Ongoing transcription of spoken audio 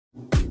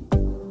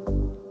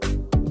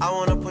I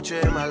wanna put you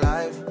in my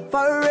life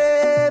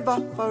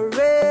forever,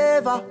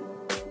 forever,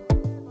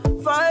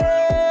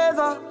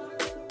 forever,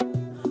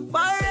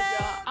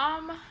 forever.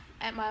 I'm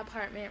at my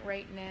apartment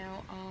right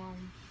now.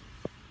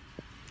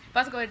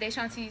 About to go to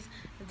Deshanti's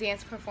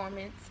dance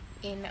performance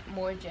in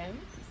More Gym.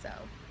 So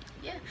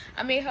yeah,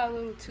 I made her a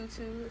little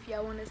tutu if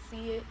y'all want to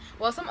see it.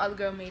 Well, some other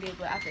girl made it,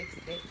 but I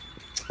fixed it.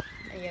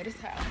 And yeah, this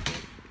is her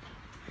outfit.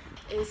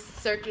 It's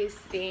circus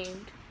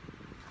themed.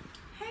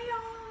 Hey y'all.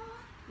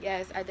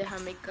 Yes, I did her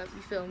makeup,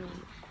 you feel me?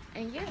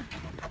 And yeah.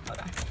 Hold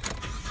on.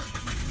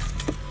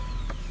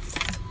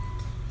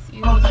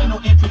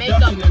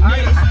 Makeup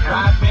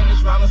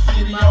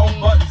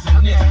artist.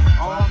 Okay.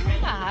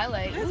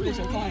 Highlight. This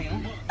bitch a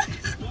clown.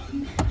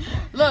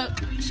 Look,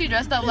 she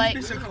dressed up like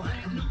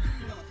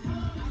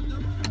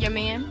your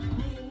man.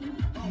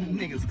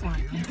 Niggas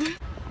clown.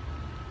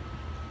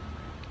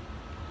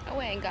 I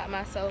went and got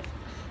myself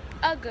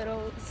a good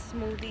old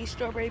smoothie,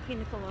 strawberry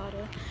pina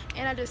colada,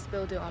 and I just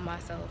spilled it on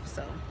myself,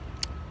 so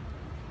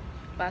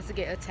about to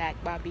get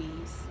attacked by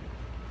bees.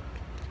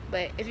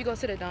 But if you go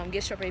to the Dome,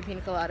 get strawberry pina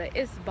colada.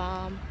 It's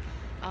bomb.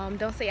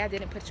 Don't say I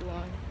didn't put you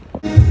on.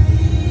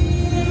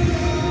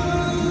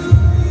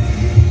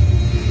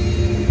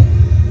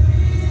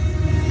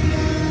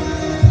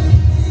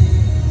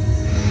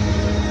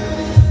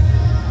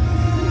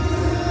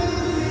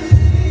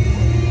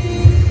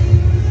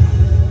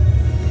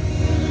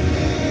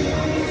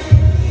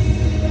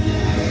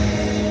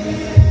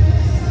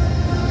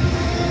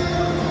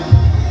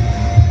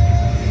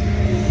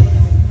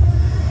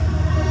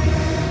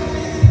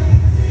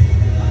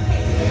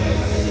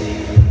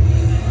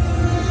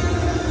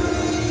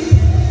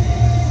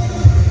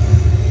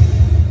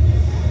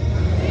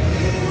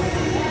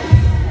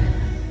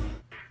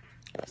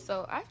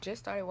 So I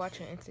just started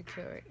watching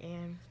Insecure,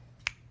 and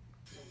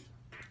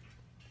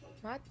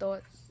my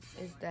thoughts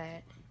is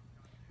that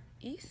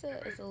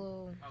Issa is a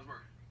little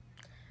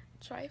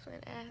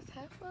trifling ass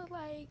heifer.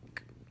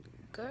 Like,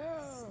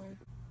 girl.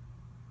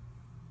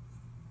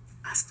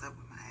 I slept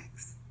with my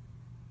ex.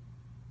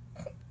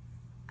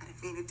 I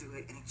didn't mean to do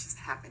it, and it just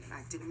happened, and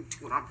I didn't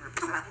do it on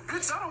purpose.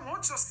 Bitch, I don't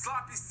want your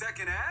sloppy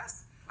second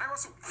ass. I want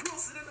some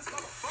Wilson in this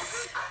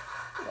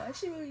motherfucker. Why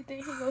she really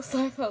think he gonna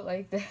slap her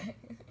like that?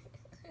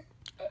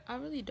 I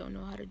really don't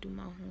know how to do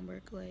my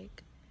homework.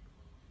 Like,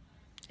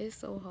 it's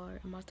so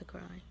hard. I'm about to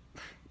cry.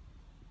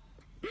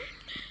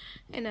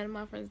 And none of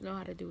my friends know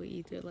how to do it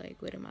either. Like,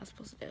 what am I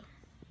supposed to do?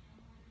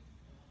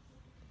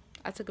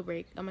 I took a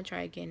break. I'm gonna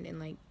try again in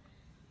like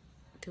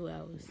 2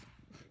 hours.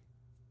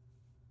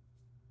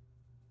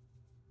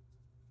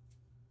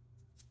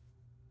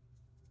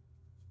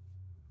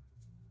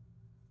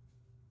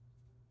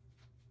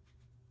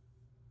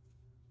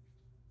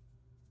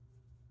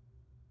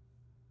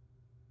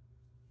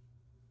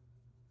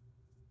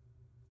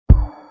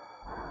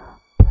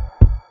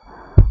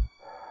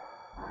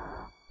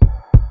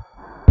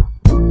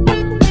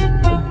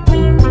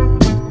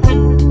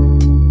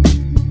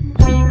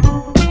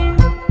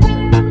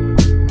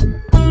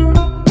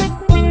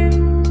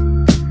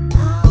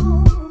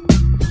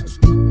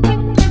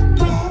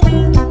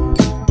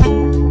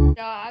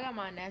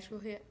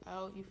 Hit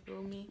out, you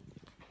feel me?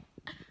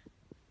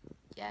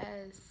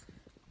 Yes.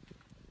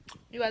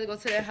 You got to go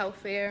to the health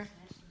fair.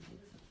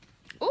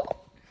 Ooh.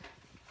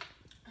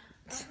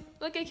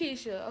 Look at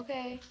Keisha,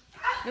 okay?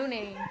 New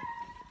name.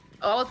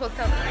 Oh, I was supposed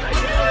to tell her.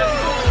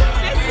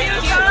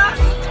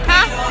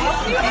 Huh?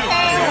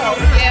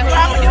 Yeah.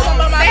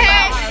 Say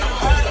hey.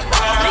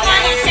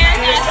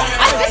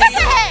 I said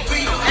hey.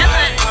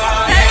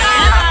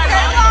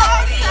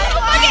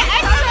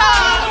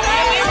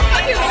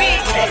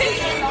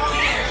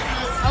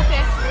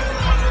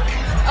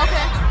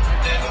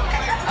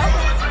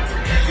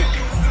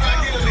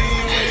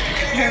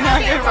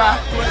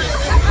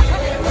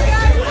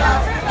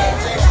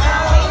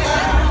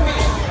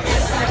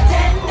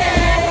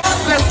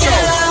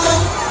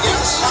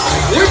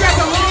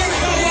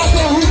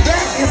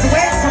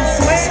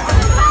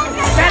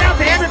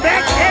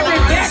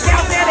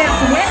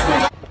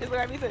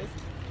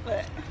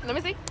 Let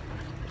me see.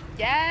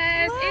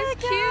 Yes, look, it's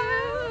cute.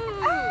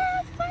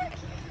 Oh, so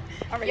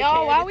cute.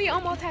 Y'all, why we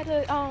almost had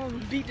to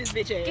beat this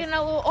bitch ass. Get in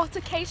a little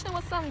altercation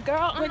with some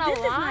girl on the line. This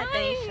is my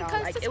thing,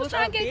 y'all. Like, it was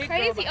trying to get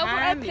crazy over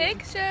a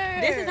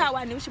picture. This is how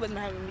I knew she wasn't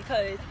having me,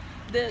 because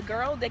the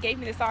girl that gave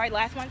me the sorry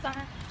last one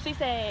time, she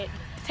said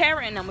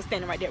Tara and them was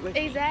standing right there with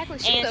me. Exactly.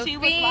 And she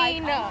was like, oh, I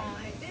ain't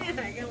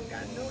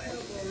got no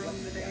elbow room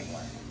today.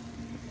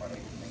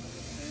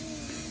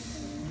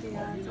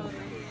 Yeah, I told her.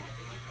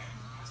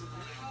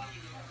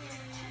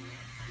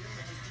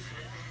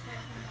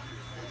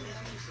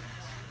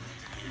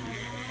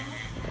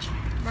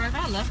 Bro, if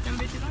I left them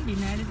bitches, I'd be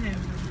mad as hell.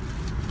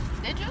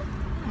 Did you?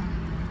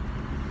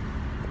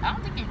 I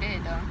don't think you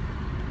did, though.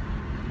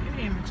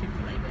 Maybe I'm a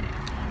Chick-fil-A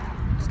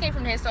bag. Just came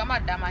from the hair store. I'm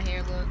about to dye my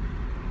hair, look.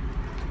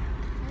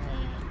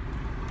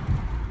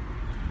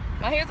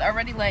 My hair's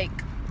already, like,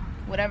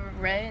 whatever,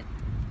 red,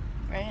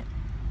 right?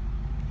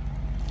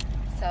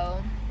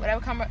 So,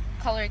 whatever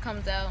color it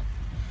comes out,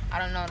 I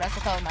don't know. That's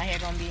the color my hair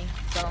gonna be.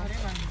 So,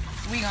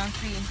 We gonna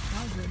see.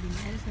 I was gonna be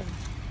mad as hell.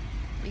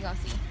 We gonna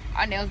see.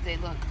 Our nails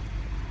did look.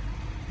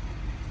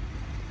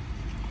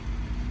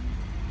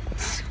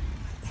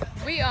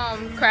 We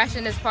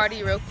crashing this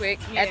party real quick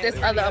at this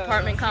other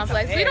apartment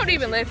complex. We don't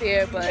even live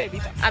here, but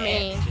I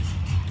mean,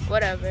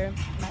 whatever.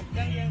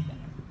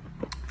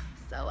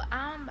 So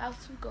I'm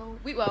about to go.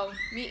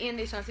 Me and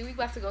Deshanti, we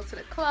about to go to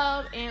the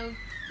club and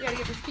we gotta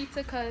get this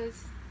pizza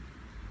because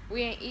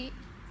we ain't eat.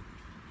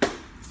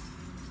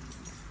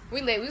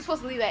 We late. We were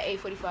supposed to leave at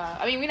 8:45.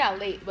 I mean, we're not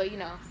late, but you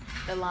know,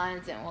 the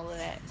lines and all of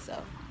that.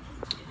 So,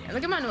 and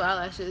look at my new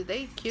eyelashes.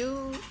 They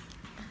cute.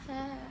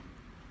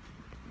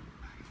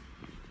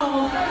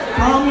 Call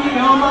me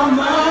on my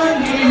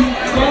money,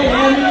 stay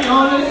me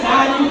on the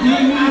side, you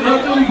keep me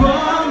looking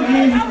for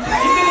me.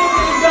 Even if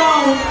you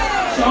don't,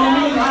 show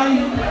me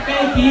life,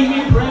 they keep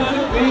me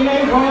present when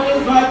they want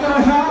us like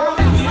a house.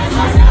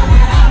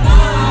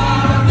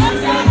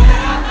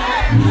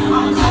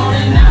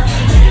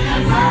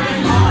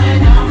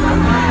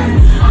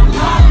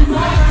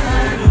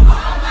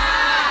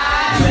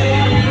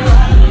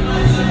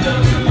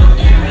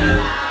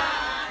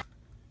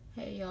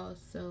 Hey y'all,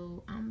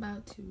 so I'm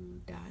about to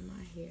dye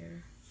my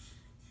hair.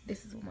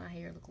 This is what my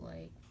hair look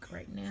like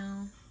right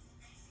now.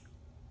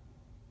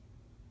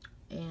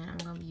 And I'm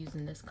gonna be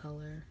using this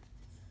color.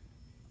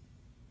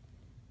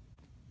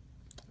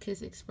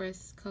 Kiss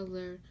Express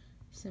color,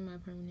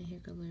 semi-permanent hair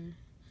color,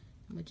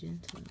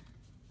 magenta.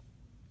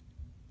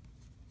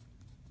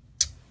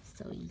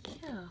 So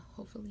yeah,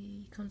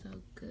 hopefully it comes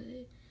out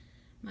good.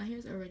 My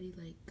hair's already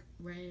like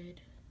red.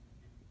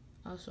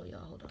 I'll show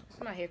y'all, hold on. This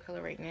is my hair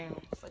color right now.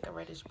 It's like a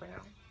reddish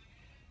brown.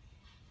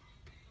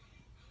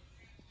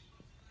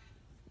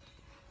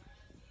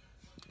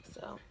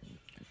 So,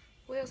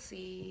 we'll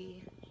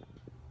see.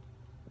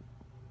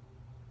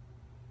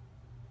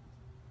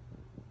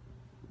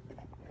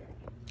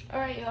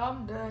 Alright, y'all,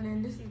 I'm done.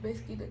 And this is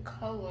basically the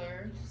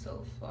color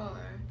so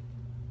far.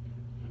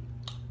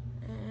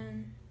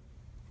 And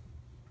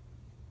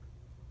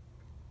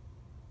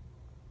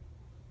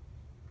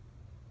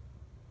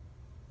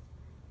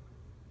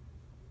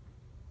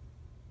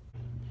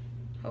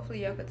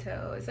hopefully y'all could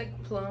tell. It's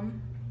like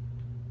plum.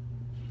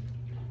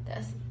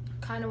 That's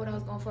kind of what I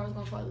was going for. I was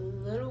going for a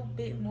little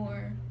bit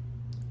more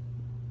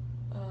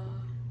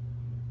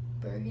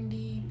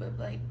burgundy, but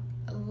like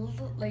a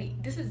little,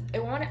 like this is, I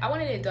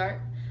wanted it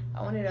dark.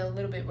 I wanted it a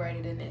little bit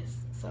brighter than this.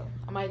 So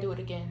I might do it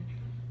again.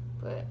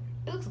 But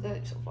it looks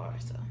good so far,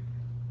 so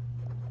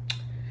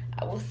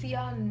I will see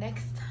y'all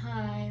next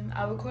time.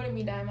 I recorded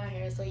me dyeing my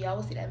hair, so y'all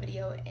will see that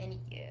video